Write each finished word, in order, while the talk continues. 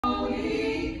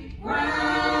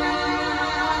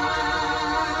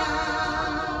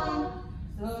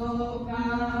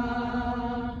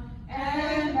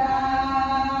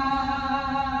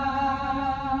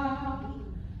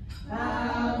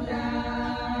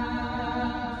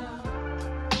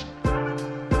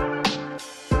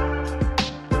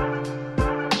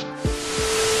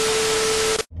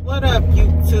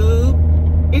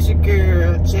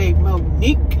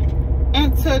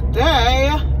today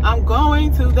I'm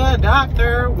going to the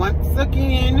doctor once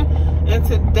again, and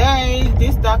today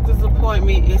this doctor's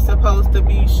appointment is supposed to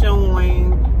be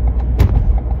showing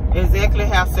exactly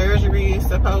how surgery is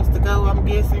supposed to go, I'm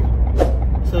guessing.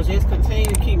 So just continue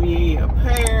to keep me in your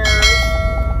prayers.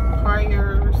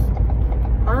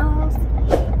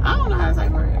 I don't know how to say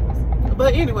prayers,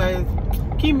 but anyways,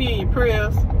 keep me in your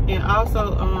prayers. And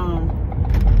also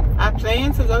I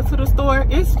plan to go to the store.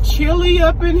 It's chilly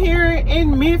up in here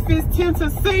in Memphis,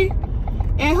 Tennessee.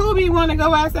 And who be want to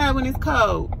go outside when it's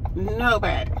cold?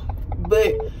 Nobody.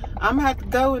 But I'm gonna have to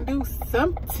go and do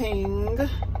something.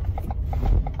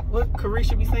 What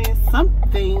Carisha be saying?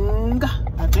 Something.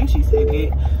 I think she said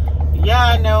it.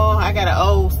 Y'all know I got an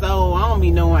old soul. I don't be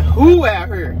knowing who out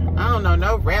here. I don't know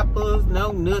no rappers,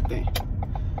 no nothing.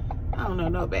 I don't know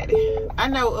nobody. I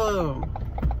know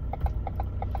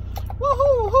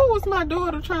who was my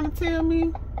daughter trying to tell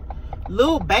me?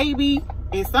 Lil Baby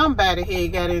and somebody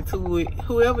had got into it.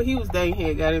 Whoever he was dating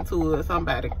had got into it or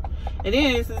somebody. And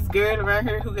then there's this girl around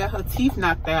here who got her teeth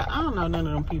knocked out. I don't know none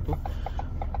of them people.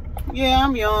 Yeah,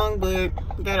 I'm young, but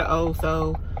got an old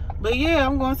soul. But yeah,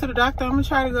 I'm going to the doctor. I'm gonna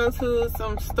try to go to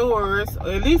some stores,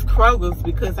 or at least Kroger's,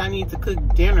 because I need to cook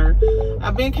dinner.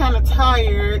 I've been kind of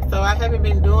tired, so I haven't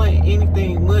been doing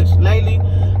anything much lately.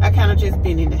 I kind of just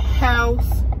been in the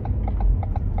house.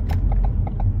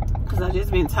 Cause I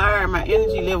just been tired. My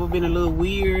energy level been a little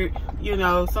weird. You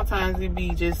know, sometimes it be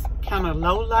just kind of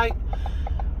low like.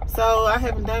 So I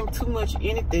haven't done too much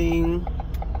anything.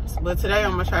 But today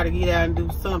I'm gonna try to get out and do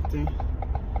something,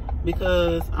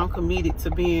 because I'm committed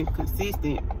to being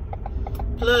consistent.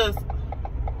 Plus,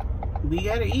 we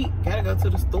gotta eat, gotta go to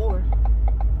the store.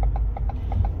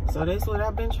 So that's what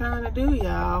I've been trying to do,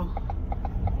 y'all.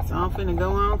 So I'm finna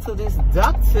go on to this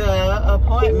doctor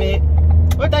appointment.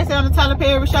 What they say on the Tyler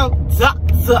Perry show?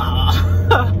 Doctor.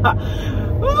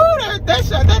 Ooh,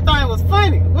 that thing was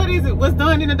funny. What is it? What's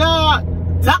done in the dog?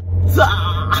 Doctor.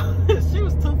 She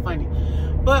was too funny.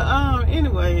 But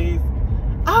anyways.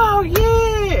 Oh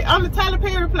yeah, on the Tyler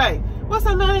Perry play. What's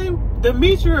her name?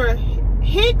 Demetria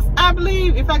Hicks, I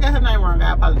believe. If I got her name wrong,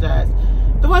 I apologize.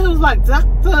 The one who was like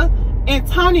Doctor, and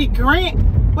Tony Grant.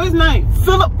 What's his name?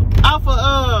 Philip off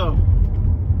of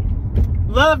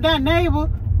Love Thy Neighbor.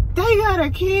 They got a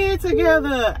kid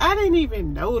together. I didn't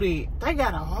even know that. They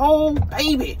got a whole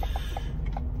baby.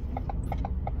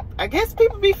 I guess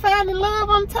people be finding love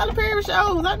on Tyler Perry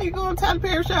shows. I need to go on Tyler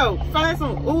Perry show. Find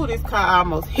some. Ooh, this car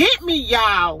almost hit me,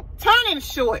 y'all. Turning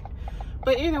short.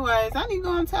 But anyways, I need to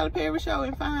go on Tyler Perry show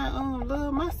and find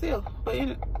love myself. But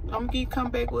I'm gonna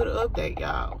come back with an update,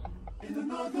 y'all. And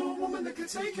another woman that can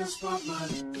take your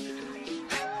spotlight.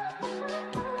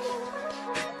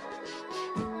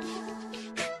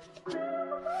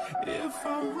 If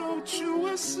I wrote you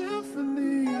a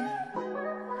symphony,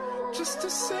 just to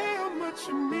say how much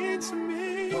you mean to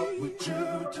me, what would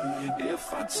you do?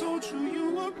 If I told you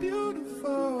you were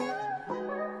beautiful,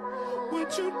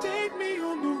 would you date me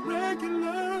on the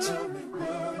regular? Tell me,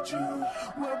 would you?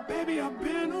 Well, baby, I've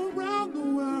been around the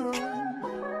world,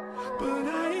 but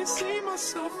I ain't seen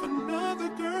myself another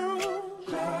girl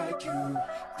like you.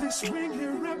 This ring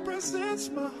here represents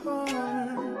my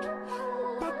heart,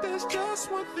 but there's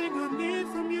just one thing I need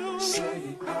from you.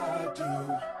 Say I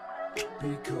do.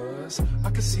 Because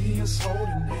I can see us holding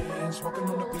hands, walking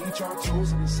on the beach, our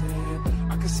toes in the sand.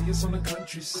 I can see us on the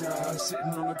countryside,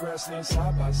 sitting on the grassland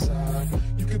side by side.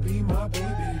 You could be my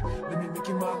baby, let me make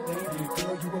you my lady.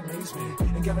 Girl, you amaze me,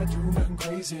 ain't gotta do nothing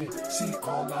crazy. See,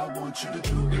 all I want you to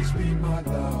do is be my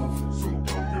love. So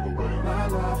don't give away my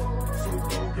love. So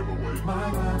don't give away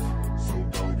my love. So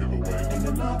don't give away. Ain't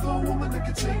another woman that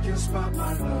can take your spot,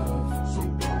 my love. So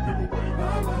don't give away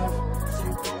my love. So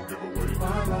don't give away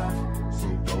my love. So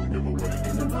don't give away.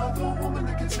 Ain't another woman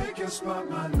that can take your spot,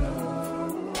 my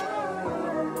love.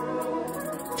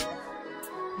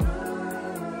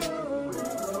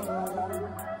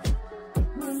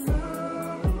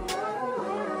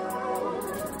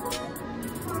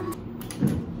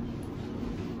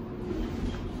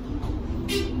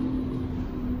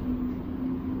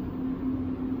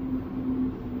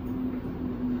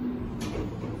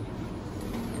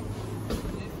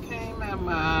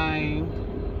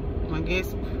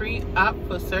 Pre-op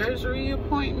for surgery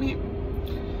appointment.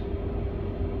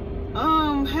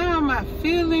 How am I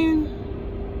feeling?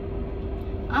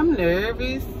 I'm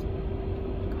nervous.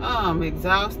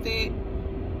 Exhausted.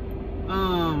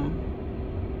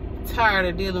 Tired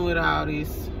of dealing with all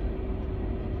this.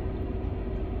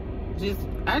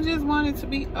 I just want it to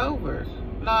be over.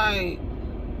 Like,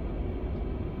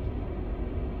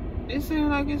 it seems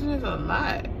like it's just a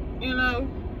lot, you know.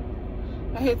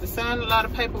 I had to sign a lot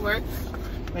of paperwork.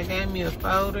 They gave me a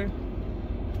folder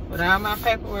with all my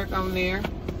paperwork on there.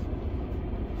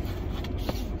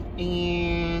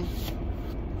 And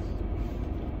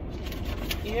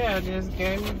yeah, just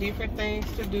gave me different things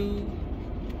to do,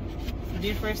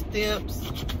 different steps.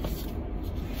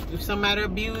 If somebody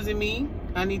abusing me,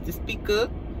 I need to speak up.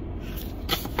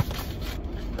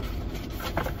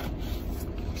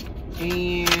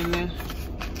 And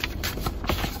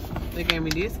they gave me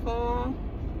this form.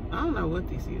 I don't know what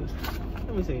this is.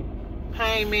 Let me see.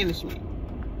 Pain management.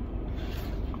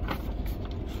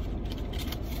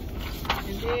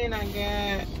 And then I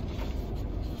got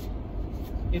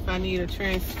if I need a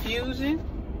transfusion.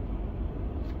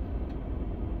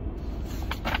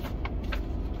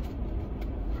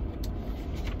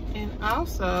 And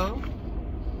also,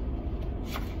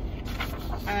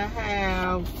 I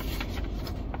have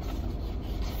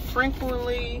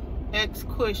frequently asked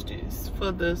questions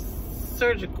for the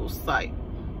surgical site.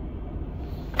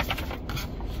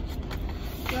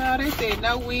 Yeah, they said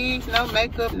no wigs, no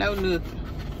makeup, no nothing.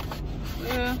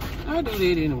 Well, I'll do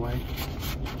that anyway.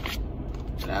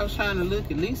 But I was trying to look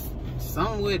at least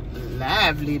somewhat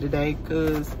lively today,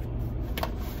 because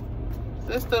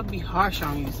that stuff be harsh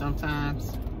on you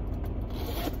sometimes.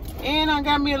 And I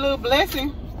got me a little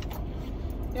blessing.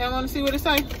 Y'all want to see what it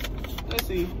say? Let's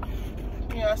see.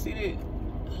 Yeah, I see that.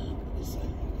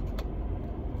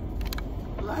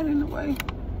 Light in the way.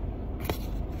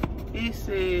 It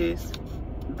says,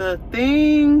 the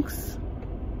things.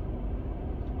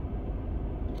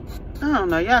 I don't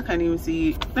know. Y'all can't even see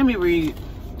it. Let me read it.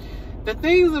 The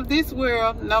things of this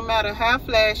world, no matter how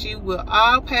flashy, will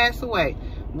all pass away.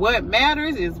 What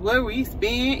matters is where we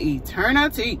spend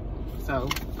eternity. So,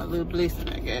 a little blessing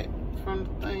I got from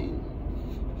the thing.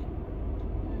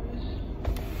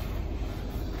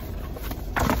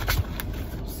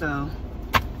 So,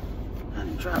 I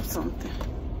dropped something.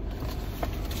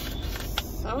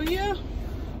 So, yeah.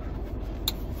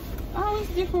 All these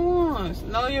different ones.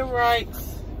 Know your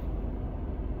rights.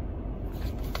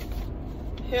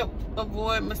 Help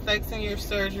avoid mistakes in your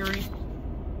surgery.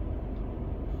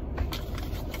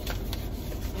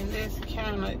 And that's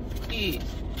kind of it.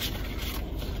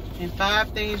 And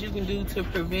 5 things you can do to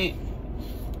prevent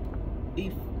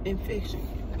infection.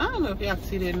 I don't know if y'all can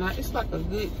see that or not. It's like a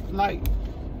good light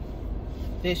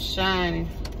that's shining.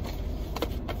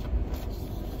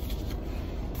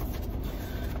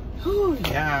 Whew,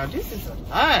 y'all, this is a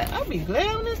lot. I'll be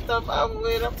glad when this stuff over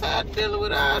with. I'm tired of dealing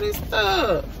with all this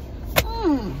stuff.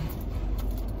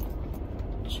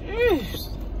 Jeez.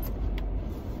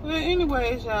 Well,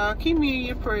 anyways, y'all, keep me in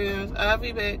your prayers. I'll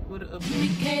be back with an update. Let me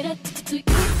cater to you.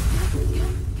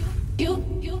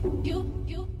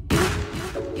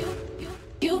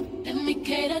 Let me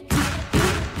cater to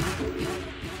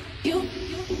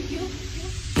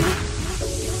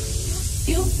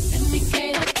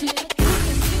you.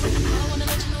 I wanna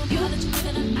let you know, girl, that you know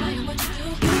that I am what you do.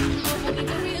 I want me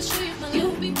to reassure you, my life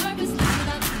will be purposeless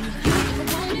without you. If I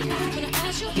want it, I'm gonna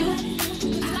ask you.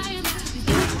 Desire me to be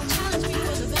there, challenge me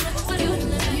for the better. What do you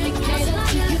let me cater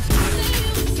to you?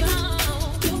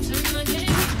 Turn my game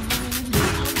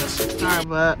on.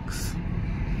 Starbucks.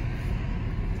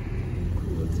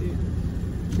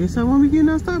 Guess I won't be getting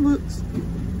no Starbucks.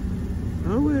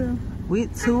 Oh well.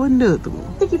 Went to another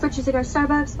one. Thank you for choosing our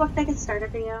Starbucks. What can I get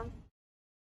started for you?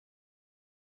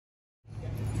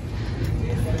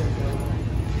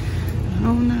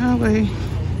 On the highway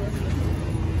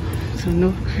to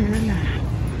North Carolina.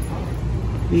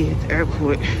 We at the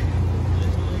airport.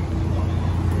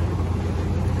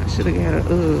 I should have got a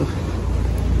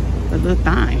little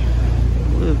thing.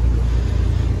 Look.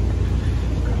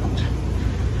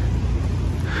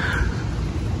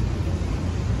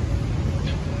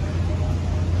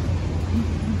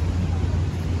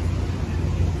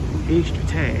 Extra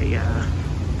tag, y'all.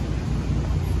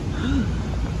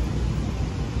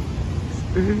 It's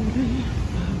early.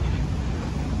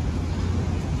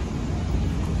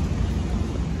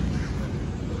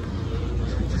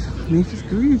 Memphis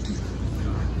Grizzlies.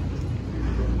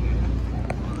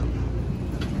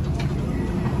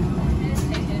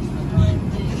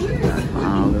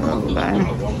 All right.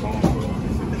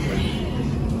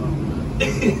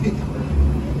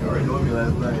 You already know me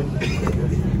last night.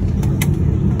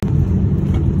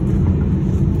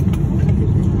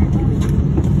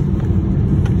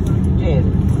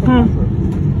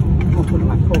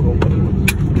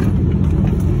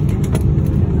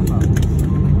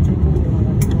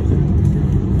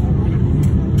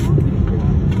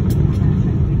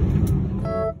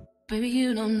 Baby,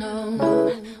 you don't know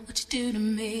what you do to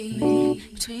me.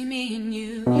 between me and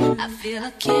you. I feel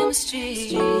a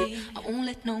chemistry. I won't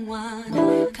let no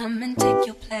one come and take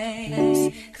your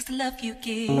place. Cause the love you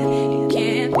give, it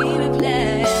can't be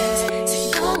replaced. So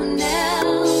no one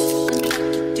else knows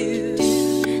what to do.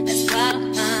 That's why I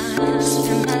don't mind.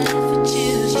 Spend my life with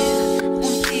you. I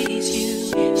wanna please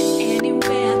you any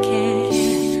way I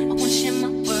can. I wanna share my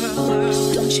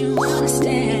world. Don't you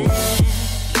understand?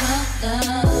 Your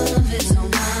love is no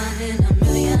one in a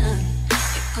million.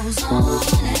 It goes on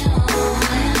and on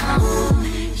and on.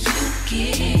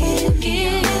 You give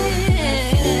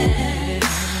it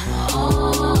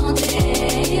all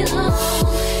day long.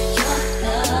 Your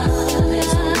love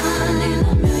is no one in a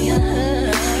million.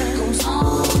 It goes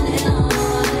on and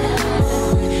on and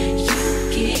on.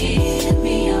 You give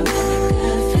me a really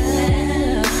good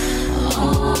feeling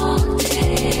all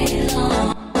day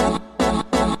long.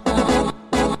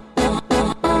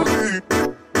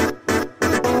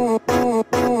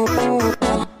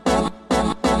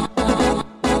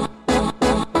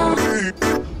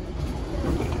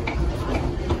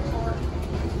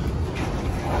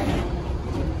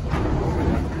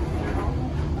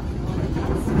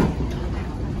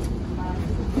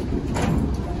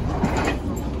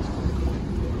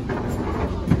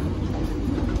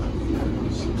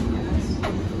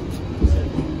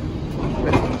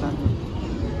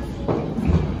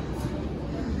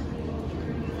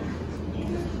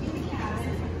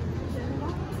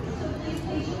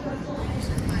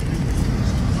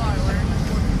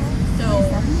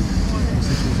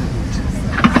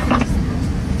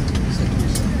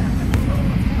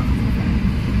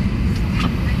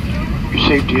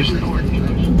 Safety is important to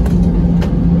us.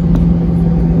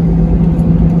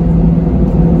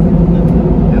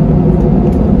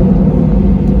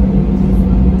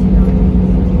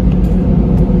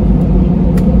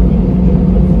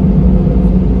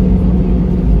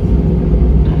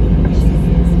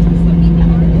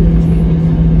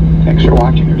 Thanks for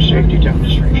watching our safety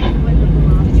demonstration.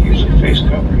 Using face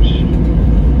coverings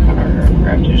on our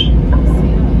aircraft is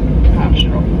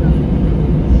optional.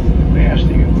 We ask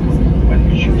that you, whether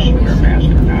you choose to wear a mask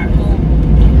or not,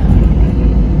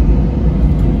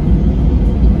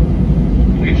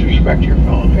 please respect your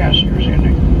fellow passengers and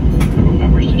the crew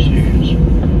members' decisions.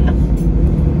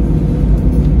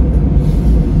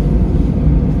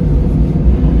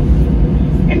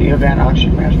 In the event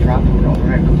oxygen mask drop from an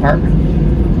overhead compartment,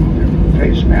 remove your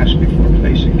face mask before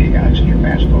placing the oxygen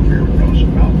mask over your nose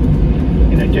and mouth.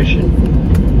 In addition,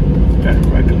 federal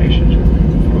regulations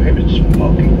prohibit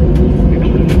smoking,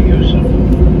 including the use of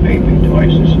vaping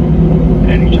devices at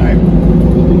any time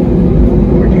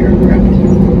aboard the aircraft.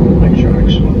 Electronic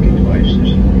smoking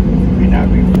devices may not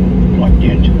be plugged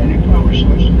into any power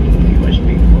source,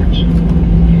 USB ports.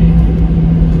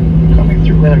 Coming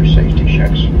through weather safety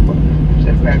checks,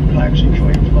 sit back, relax,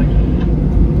 enjoy your flight.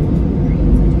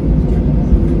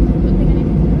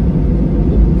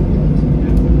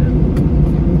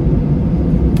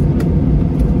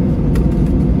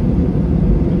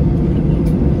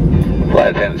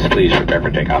 Flight attendants, please prepare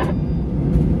for takeoff.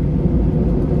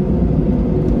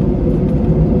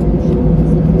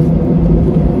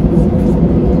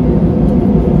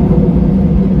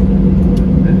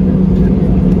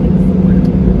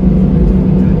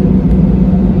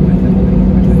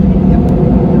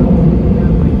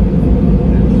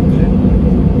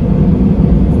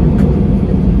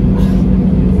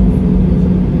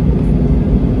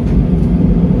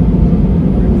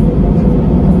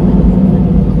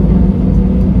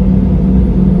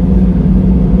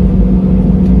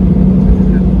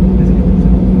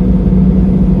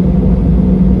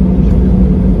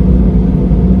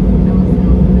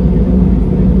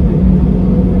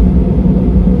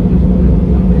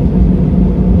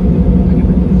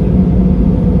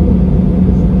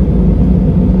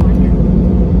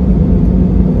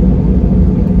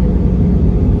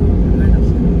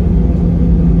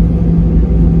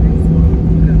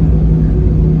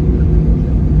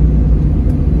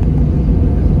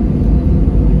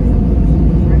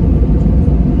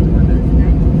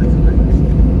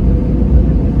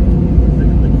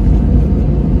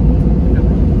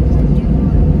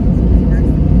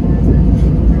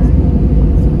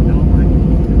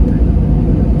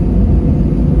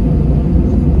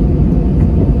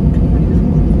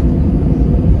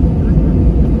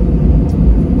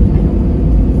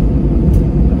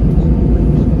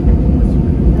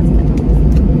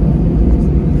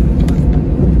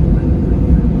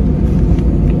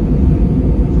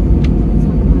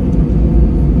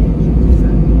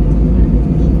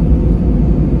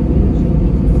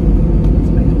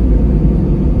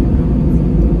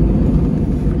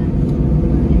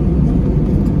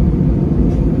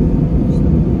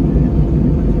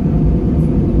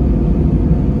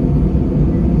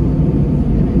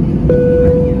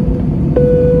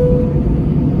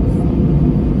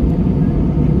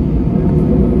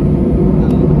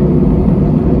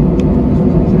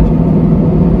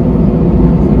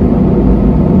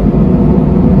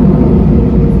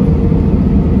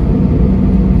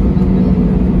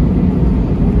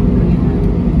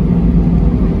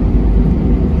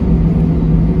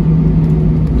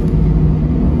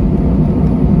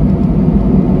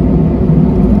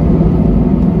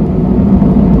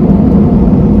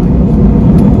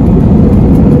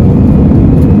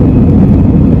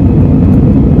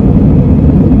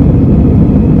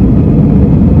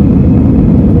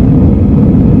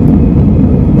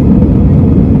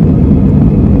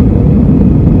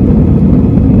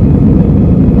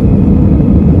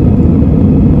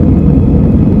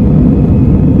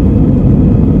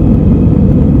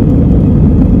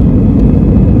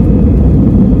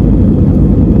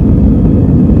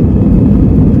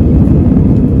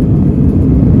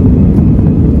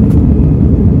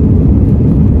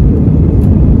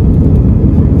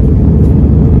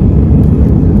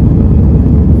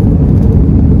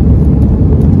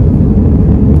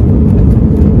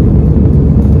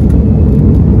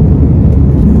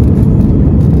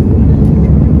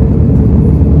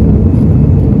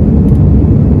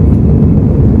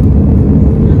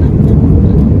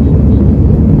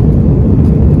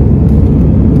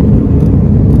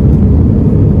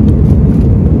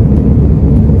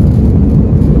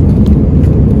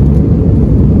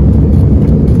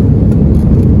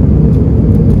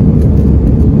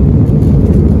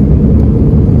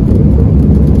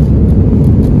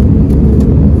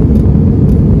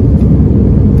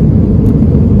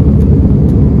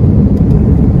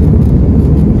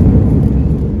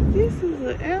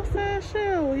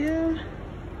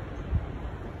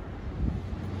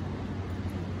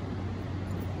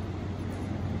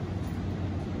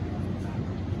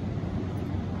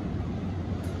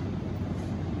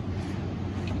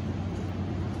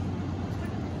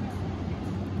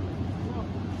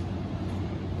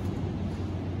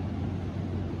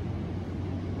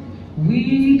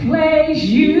 we place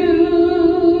you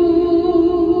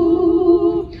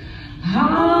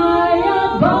high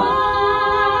above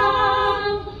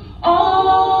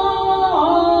all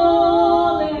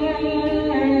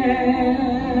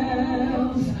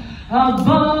else,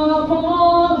 above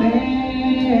all else,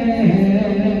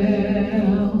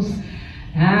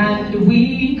 and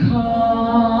we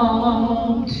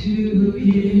come to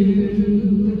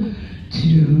you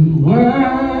to worship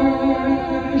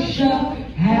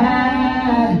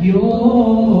at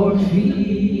your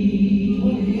feet.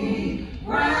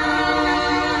 Round,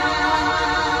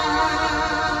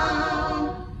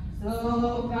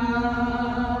 so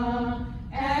come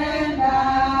and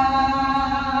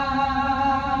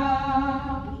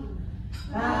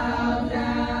bow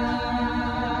down.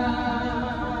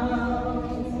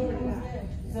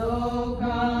 So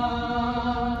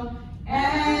come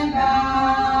and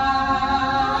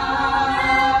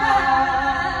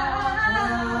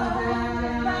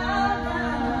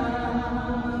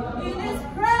in His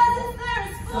presence there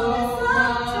is fullness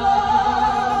of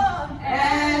joy,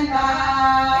 and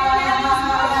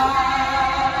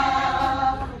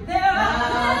there are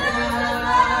pleasures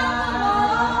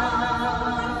forevermore.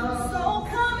 So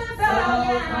come and bow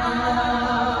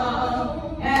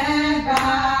down, and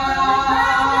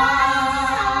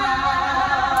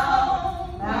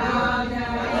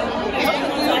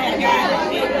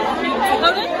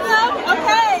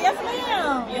Okay, yes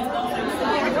ma'am.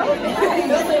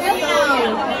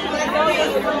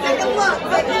 Take a look.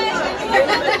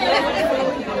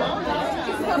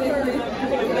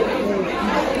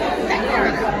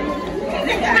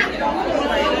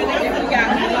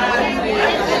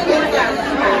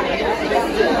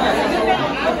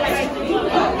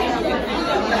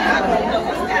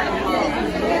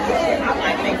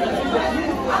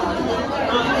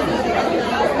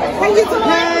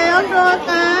 Hey, I'm doing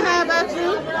fine. How about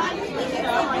you?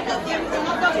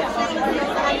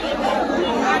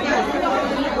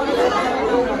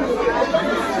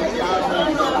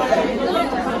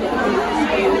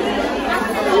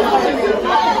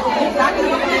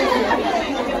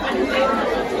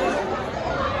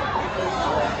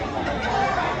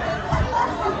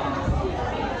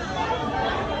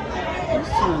 That's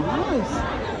so nice.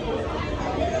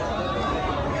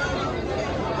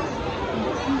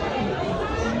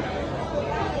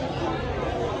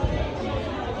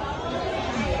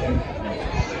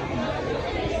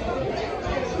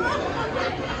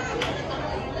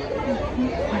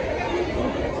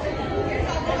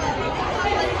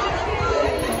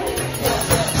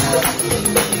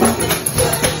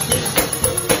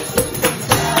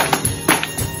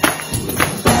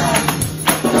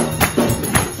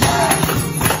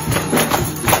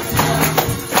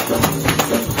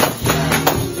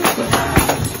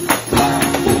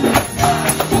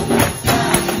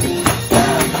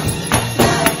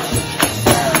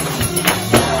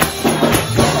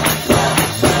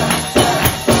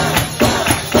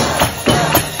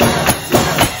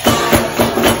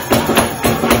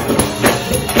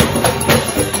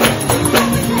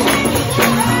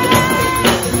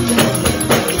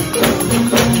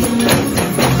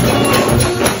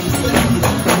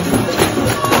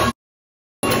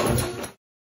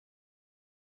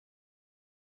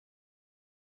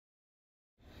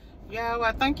 Y'all,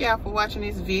 I thank y'all for watching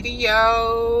this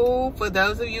video. For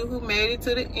those of you who made it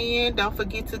to the end, don't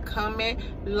forget to comment,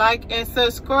 like, and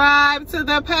subscribe to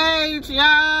the page,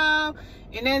 y'all.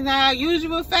 And in our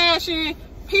usual fashion,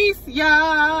 peace,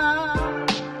 y'all.